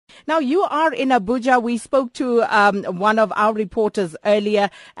Now, you are in Abuja. We spoke to one of our reporters earlier,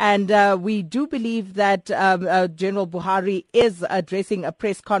 and we do believe that General Buhari is addressing a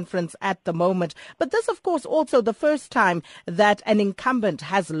press conference at the moment. But this, of course, also the first time that an incumbent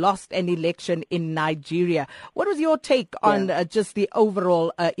has lost an election in Nigeria. What was your take on just the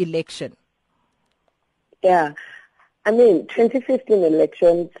overall election? Yeah. I mean, 2015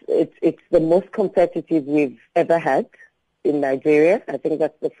 elections, it's the most competitive we've ever had in Nigeria. I think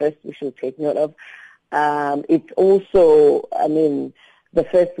that's the first we should take note of. It's also, I mean, the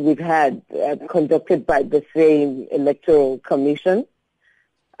first we've had conducted by the same Electoral Commission,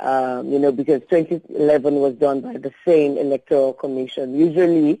 because 2011 was done by the same Electoral Commission.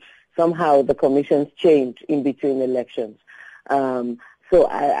 Usually, somehow the commissions change in between elections. So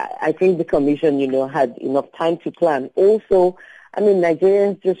I think the commission, had enough time to plan. Also, I mean,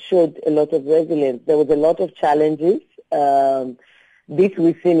 Nigerians just showed a lot of resilience. There was a lot of challenges. This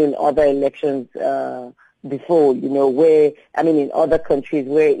we've seen in other elections before, where, I mean, in other countries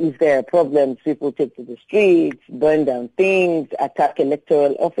where if there are problems, people take to the streets, burn down things, attack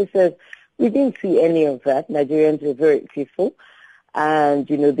electoral officers. We didn't see any of that. Nigerians were very peaceful. And,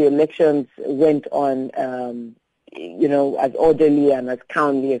 the elections went on, as orderly and as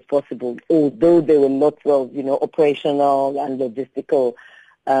calmly as possible, although there were lots of, operational and logistical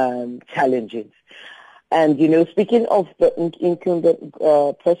challenges. And, speaking of the incumbent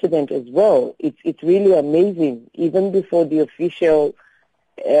president as well, it's really amazing. Even before the official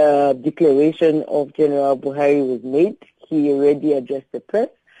declaration of General Buhari was made, he already addressed the press,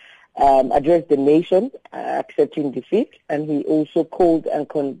 addressed the nation, accepting defeat, and he also called and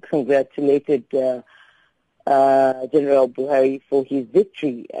congratulated General Buhari for his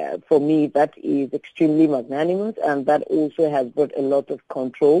victory. For me, that is extremely magnanimous, and that also has brought a lot of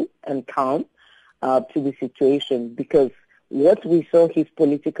control and calm to the situation, because what we saw his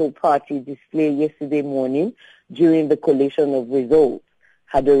political party display yesterday morning during the collation of results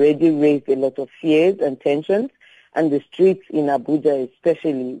had already raised a lot of fears and tensions, and the streets in Abuja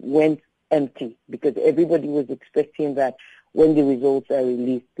especially went empty, because everybody was expecting that when the results are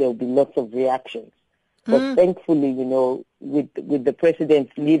released, there will be lots of reactions. But thankfully, with the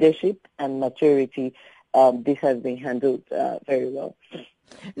president's leadership and maturity, this has been handled very well.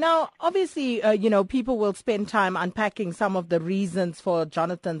 Now, obviously, people will spend time unpacking some of the reasons for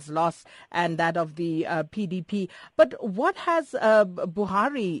Jonathan's loss and that of the PDP. But what has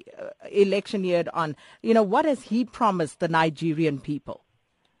Buhari electioneered on? What has he promised the Nigerian people?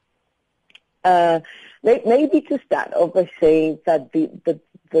 Maybe to start off by saying that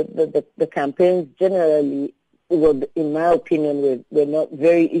the campaigns generally, in my opinion, were not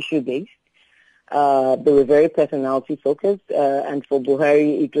very issue-based. They were very personality-focused, and for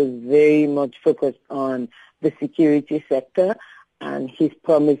Buhari, it was very much focused on the security sector and his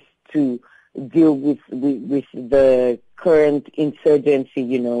promise to deal with the current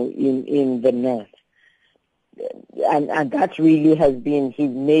insurgency, in the north. And that really has been his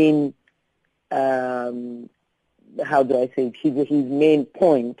main, his main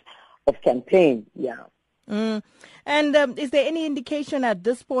point of campaign, And is there any indication at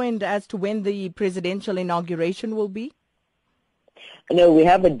this point as to when the presidential inauguration will be? No, we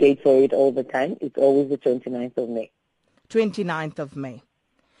have a date for it all the time. It's always the 29th of May. 29th of May.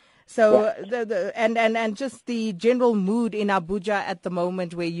 So, and just the general mood in Abuja at the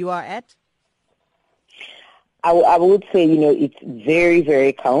moment where you are at? I would say, it's very,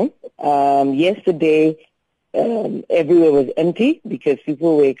 very calm. Yesterday, everywhere was empty because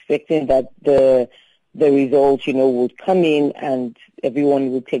people were expecting that the results, would come in and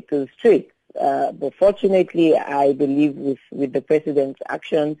everyone would take to the streets. But fortunately, I believe with the president's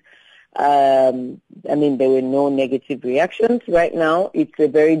actions, there were no negative reactions right now. It's a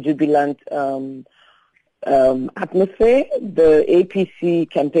very jubilant atmosphere. The APC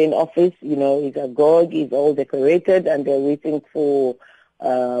campaign office, is agog, is all decorated, and they're waiting for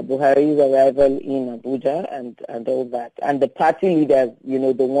Buhari's arrival in Abuja and all that. And the party leaders,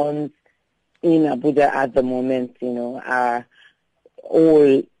 the ones in Abuja at the moment, are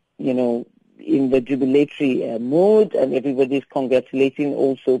all, in the jubilatory mood, and everybody's congratulating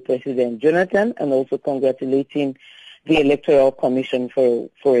also President Jonathan and also congratulating the Electoral Commission for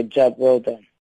a job well done.